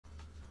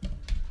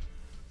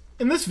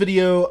In this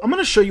video, I'm going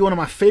to show you one of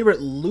my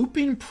favorite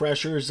looping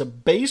pressures, a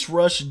base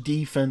rush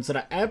defense that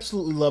I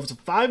absolutely love. It's a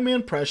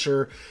 5-man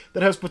pressure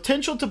that has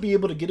potential to be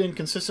able to get in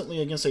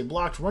consistently against a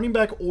blocked running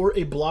back or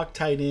a blocked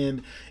tight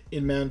end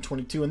in Madden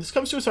 22. And this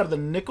comes to us out of the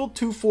nickel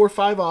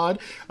 2-4-5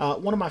 odd,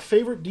 one of my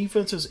favorite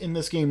defenses in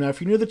this game. Now,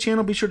 if you're new to the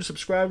channel, be sure to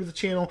subscribe to the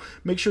channel.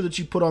 Make sure that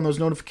you put on those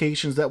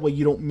notifications. That way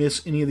you don't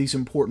miss any of these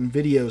important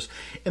videos.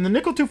 And the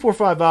nickel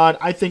 2-4-5 odd,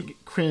 I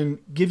think, can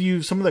give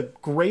you some of the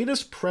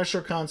greatest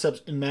pressure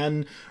concepts in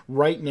Madden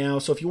right now.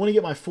 So if you want to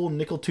get my full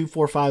nickel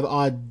 2-4-5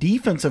 odd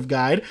defensive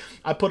guide,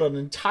 I put an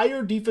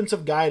entire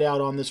defensive guide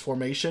out on this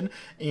formation,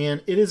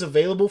 and it is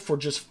available for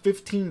just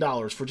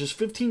 $15. For just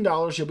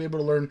 $15, you'll be able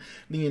to learn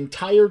the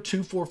entire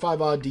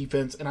 2-4-5 odd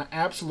defense, and I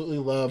absolutely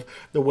love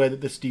the way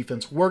that this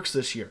defense works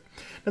this year.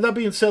 Now, that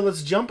being said,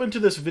 let's jump into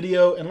this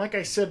video, and like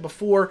I said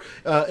before,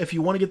 if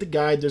you want to get the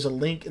guide, there's a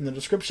link in the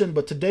description,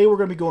 but today we're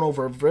going to be going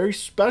over a very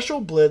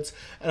special blitz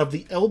out of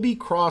the LB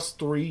Cross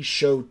 3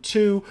 Show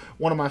 2,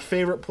 one of my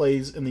favorite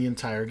plays in the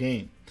entire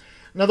game.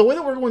 Now, the way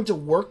that we're going to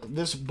work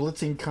this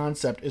blitzing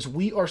concept is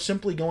we are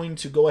simply going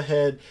to go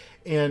ahead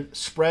and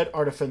spread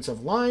our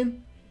defensive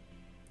line.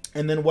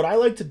 And then what I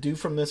like to do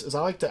from this is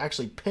I like to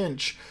actually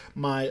pinch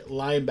my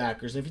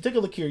linebackers. And if you take a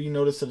look here, you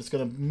notice that it's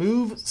going to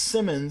move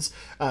Simmons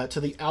to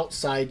the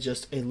outside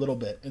just a little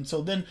bit. And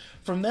so then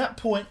from that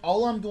point,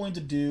 all I'm going to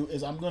do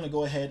is I'm going to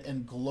go ahead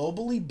and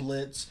globally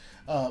blitz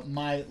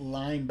my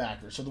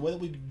linebacker. So the way that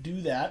we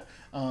do that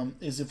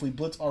is if we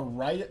blitz our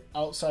right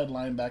outside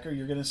linebacker,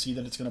 you're going to see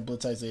that it's going to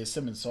blitz Isaiah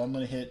Simmons. So I'm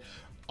going to hit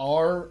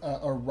R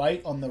or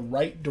right on the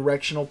right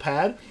directional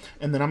pad,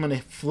 and then I'm going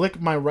to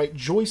flick my right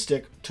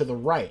joystick to the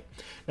right.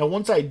 Now,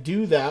 once I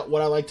do that,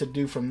 what I like to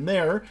do from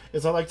there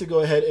is I like to go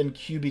ahead and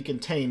QB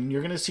contain. And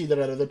you're going to see that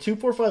out of the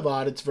 2-4-5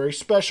 odd, it's very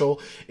special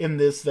in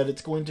this that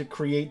it's going to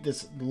create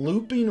this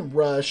looping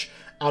rush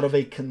out of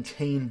a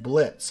contained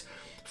blitz.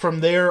 From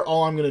there,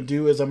 all I'm going to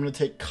do is I'm going to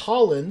take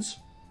Collins,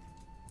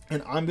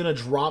 and I'm going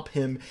to drop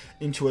him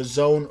into a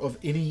zone of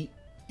any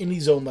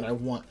zone that I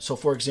want. So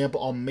for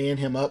example, I'll man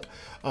him up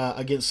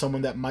against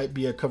someone that might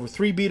be a cover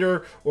 3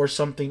 beater or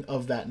something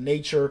of that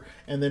nature.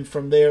 And then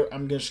from there,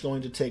 I'm just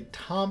going to take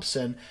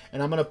Thompson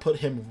and I'm going to put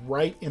him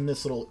right in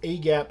this little A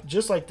gap,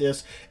 just like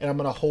this. And I'm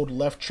going to hold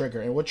left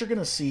trigger. And what you're going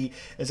to see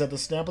is at the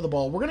snap of the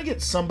ball, we're going to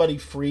get somebody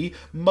free.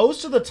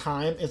 Most of the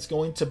time, it's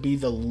going to be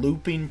the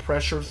looping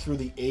pressure through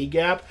the A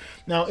gap.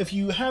 Now, if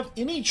you have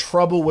any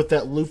trouble with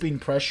that looping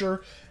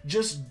pressure,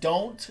 just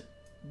don't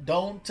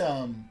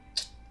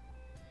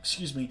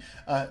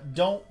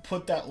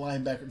put that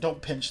linebacker,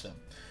 don't pinch them.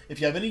 If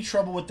you have any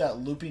trouble with that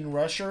looping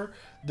rusher,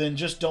 then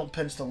just don't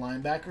pinch the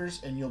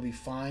linebackers and you'll be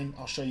fine.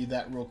 I'll show you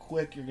that real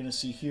quick. You're going to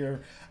see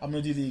here, I'm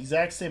going to do the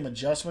exact same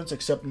adjustments,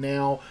 except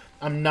now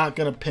I'm not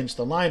going to pinch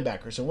the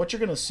linebackers. And what you're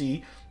going to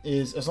see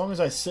is as long as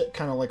I sit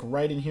kind of like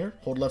right in here,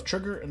 hold left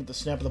trigger, and at the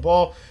snap of the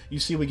ball, you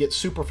see we get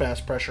super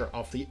fast pressure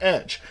off the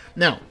edge.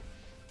 Now,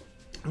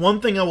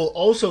 one thing I will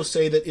also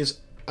say that is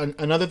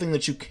another thing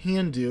that you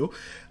can do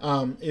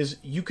is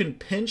you can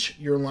pinch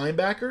your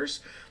linebackers,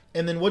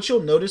 and then what you'll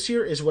notice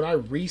here is when I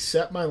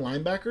reset my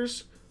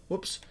linebackers,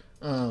 whoops,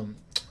 dang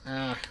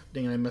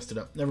it, I messed it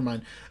up. Never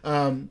mind.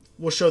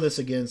 We'll show this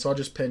again, so I'll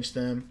just pinch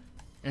them,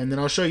 and then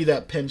I'll show you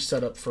that pinch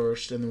setup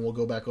first, and then we'll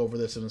go back over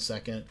this in a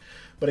second.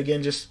 But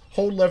again, just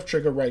hold left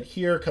trigger right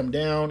here, come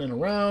down and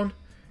around,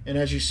 and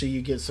as you see,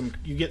 you get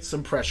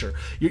some pressure.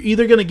 You're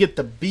either going to get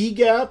the B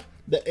gap,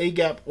 the A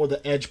gap, or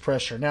the edge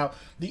pressure. Now,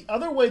 the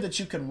other way that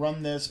you can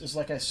run this is,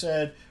 like I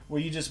said, where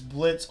you just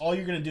blitz. All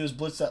you're going to do is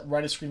blitz that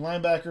right of screen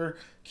linebacker,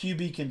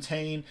 QB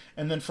contain,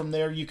 and then from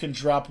there you can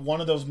drop one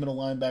of those middle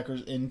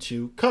linebackers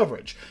into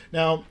coverage.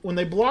 Now, when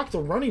they block the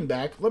running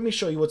back, let me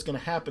show you what's going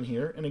to happen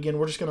here. And again,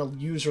 we're just going to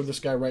user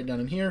this guy right down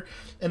in here.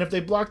 And if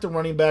they block the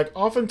running back,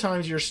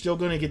 oftentimes you're still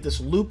going to get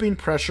this looping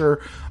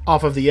pressure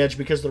off of the edge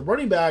because the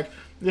running back,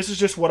 this is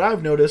just what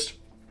I've noticed,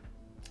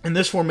 and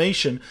this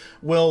formation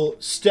will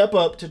step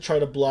up to try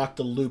to block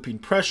the looping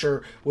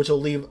pressure, which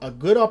will leave a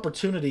good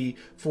opportunity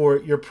for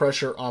your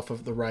pressure off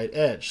of the right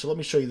edge. So let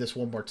me show you this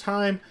one more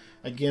time.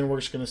 Again,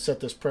 we're just going to set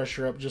this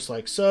pressure up just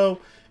like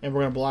so, and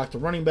we're going to block the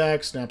running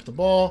back, snap the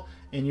ball,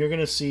 and you're going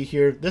to see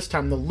here, this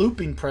time the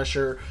looping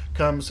pressure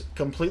comes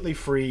completely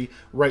free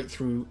right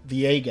through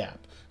the A gap.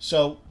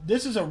 So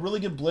this is a really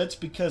good blitz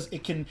because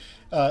it can,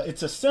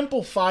 it's a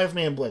simple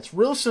 5-man blitz,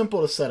 real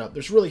simple to set up.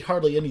 There's really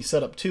hardly any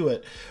setup to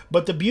it.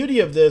 But the beauty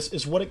of this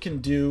is what it can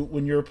do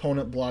when your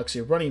opponent blocks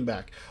your running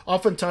back.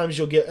 Oftentimes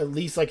you'll get, at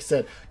least like I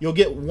said, you'll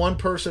get one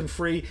person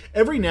free.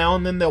 Every now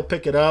and then they'll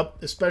pick it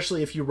up,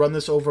 especially if you run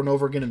this over and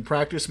over again in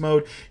practice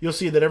mode. You'll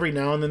see that every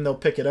now and then they'll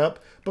pick it up.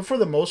 But for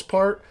the most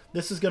part,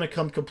 this is going to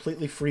come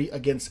completely free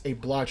against a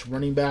blocked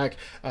running back.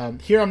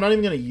 Here, I'm not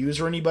even going to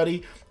user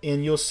anybody.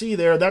 And you'll see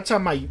there, that's how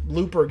my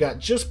looper got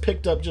just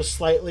picked up just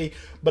slightly.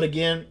 But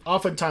again,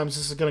 oftentimes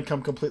this is going to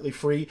come completely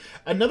free.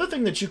 Another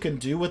thing that you can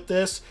do with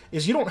this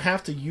is you don't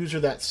have to user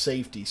that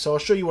safety. So I'll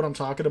show you what I'm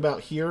talking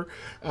about here.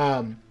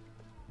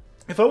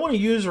 If I want to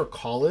user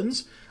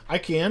Collins, I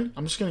can.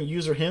 I'm just going to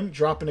user him,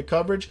 drop into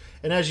coverage.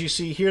 And as you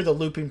see here, the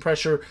looping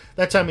pressure,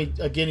 that time,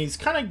 he's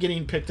kind of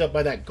getting picked up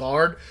by that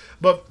guard.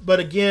 But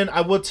again,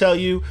 I will tell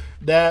you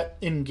that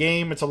in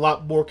game, it's a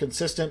lot more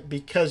consistent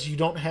because you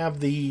don't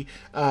have the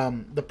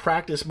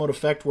practice mode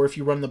effect where if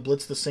you run the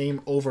blitz the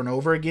same over and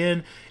over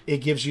again, it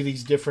gives you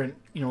these different,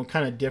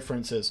 kind of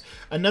differences.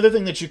 Another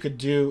thing that you could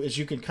do is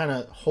you can kind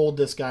of hold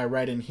this guy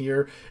right in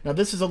here. Now,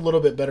 this is a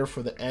little bit better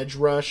for the edge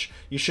rush.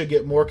 You should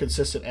get more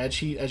consistent edge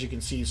heat. As you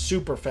can see,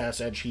 super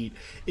fast edge heat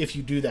if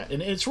you do that.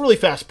 And it's really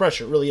fast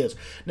pressure. It really is.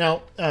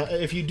 Now,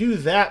 if you do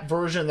that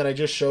version that I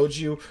just showed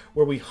you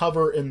where we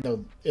hover in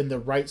the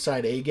right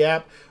side A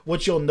gap,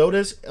 what you'll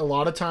notice a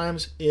lot of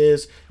times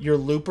is your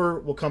looper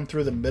will come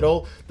through the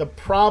middle. The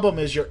problem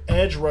is your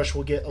edge rush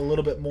will get a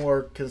little bit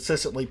more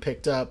consistently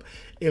picked up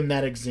in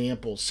that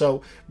example.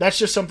 So that's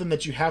just something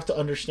that you have to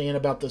understand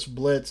about this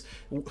blitz.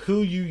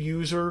 Who you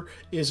user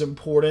is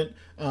important.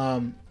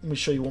 Let me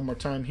show you one more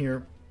time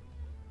here.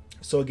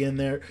 So again,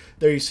 there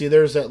you see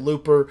there's that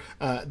looper,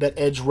 that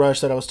edge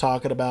rush that I was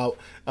talking about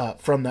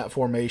from that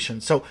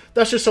formation. So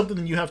that's just something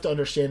that you have to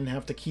understand and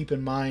have to keep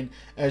in mind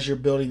as you're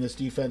building this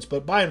defense.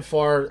 But by and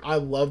far, I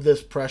love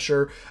this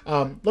pressure.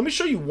 Let me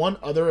show you one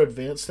other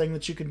advanced thing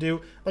that you can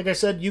do. Like I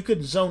said, you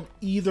can zone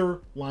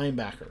either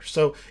linebacker.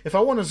 So if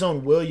I want to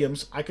zone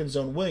Williams, I can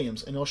zone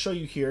Williams. And I'll show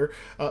you here,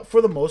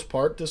 for the most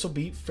part, this will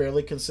be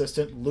fairly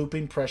consistent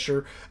looping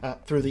pressure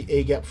through the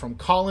A-gap from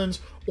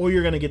Collins, or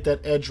you're going to get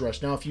that edge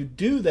rush. Now, if you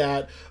do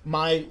that,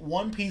 my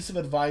one piece of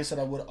advice that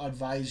I would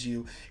advise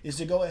you is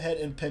to go ahead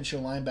and pinch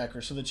your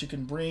linebacker so that you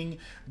can bring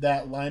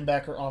that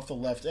linebacker off the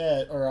left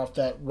edge or off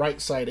that right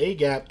side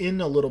A-gap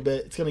in a little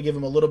bit. It's going to give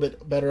him a little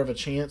bit better of a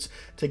chance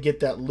to get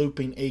that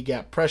looping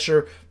A-gap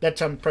pressure. That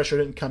time pressure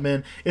didn't come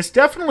in. It's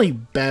definitely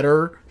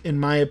better, in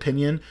my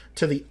opinion,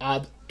 to the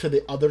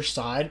other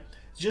side.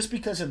 Just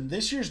because in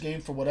this year's game,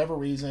 for whatever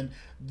reason,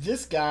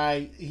 this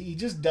guy, he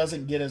just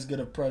doesn't get as good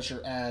of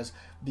pressure as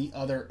the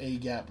other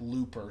A-gap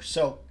looper.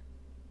 So,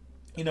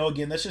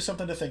 again, that's just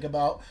something to think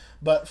about.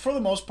 But for the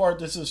most part,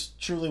 this is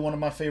truly one of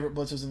my favorite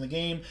blitzes in the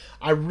game.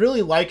 I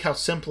really like how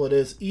simple it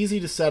is,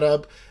 easy to set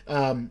up.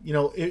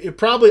 It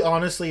probably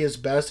honestly is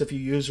best if you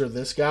user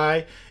this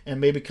guy and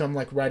maybe come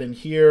like right in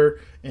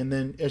here. And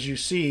then as you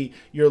see,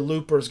 your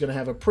looper is going to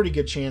have a pretty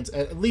good chance,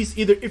 at least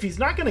either if he's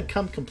not going to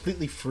come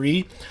completely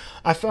free.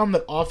 I found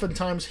that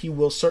oftentimes he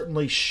will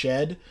certainly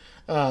shed.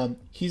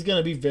 He's going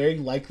to be very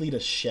likely to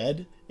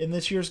shed in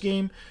this year's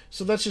game.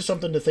 So that's just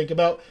something to think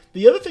about.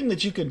 The other thing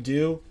that you can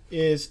do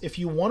is if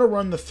you want to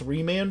run the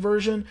 3-man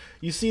version,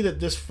 you see that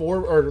this the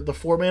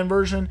 4-man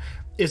version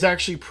is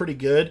actually pretty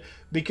good,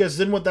 because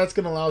then what that's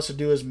going to allow us to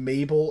do is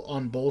Mabel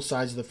on both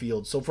sides of the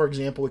field. So for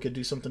example, we could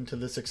do something to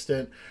this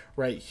extent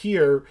right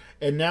here.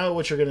 And now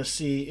what you're going to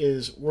see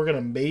is we're going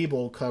to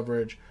Mabel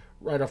coverage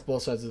right off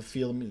both sides of the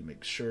field. Let me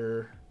make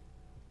sure.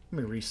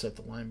 Let me reset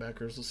the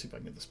linebackers. Let's see if I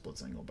can get the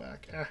splits angle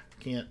back.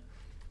 Can't.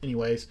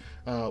 Anyways,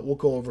 we'll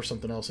go over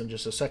something else in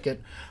just a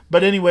second.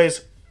 But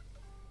anyways,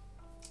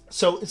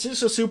 so it's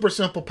just a super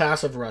simple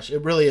passive rush.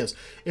 It really is.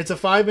 It's a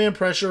 5-man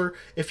pressure.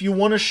 If you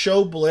want to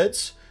show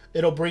blitz,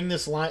 it'll bring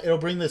this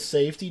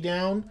safety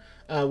down,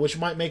 which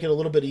might make it a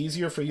little bit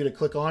easier for you to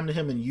click onto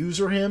him and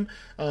user him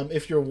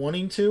if you're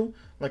wanting to.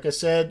 Like I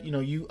said,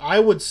 I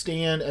would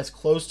stand as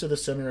close to the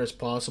center as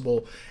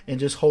possible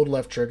and just hold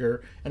left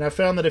trigger. And I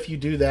found that if you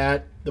do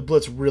that, the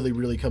blitz really,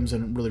 really comes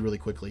in really, really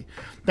quickly.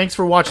 Thanks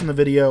for watching the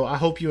video. I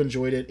hope you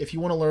enjoyed it. If you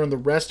want to learn the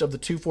rest of the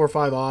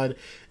 2-4-5 odd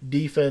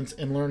defense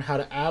and learn how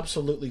to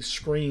absolutely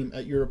scream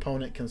at your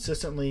opponent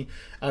consistently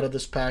out of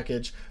this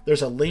package,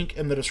 there's a link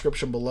in the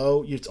description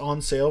below. It's on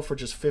sale for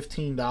just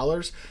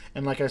 $15.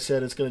 And like I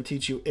said, it's going to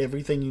teach you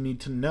everything you need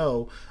to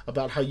know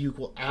about how you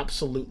will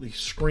absolutely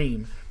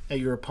scream at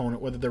your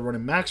opponent, whether they're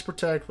running max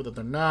protect, whether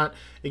they're not.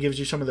 It gives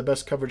you some of the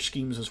best coverage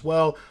schemes as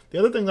well. The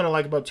other thing that I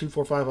like about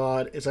 2-4-5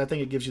 odd is I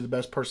think it gives you the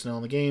best personnel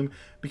in the game,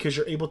 because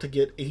you're able to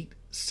get 8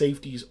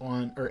 safeties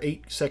on, or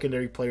 8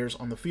 secondary players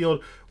on the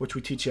field, which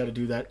we teach you how to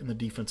do that in the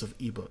defensive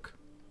ebook.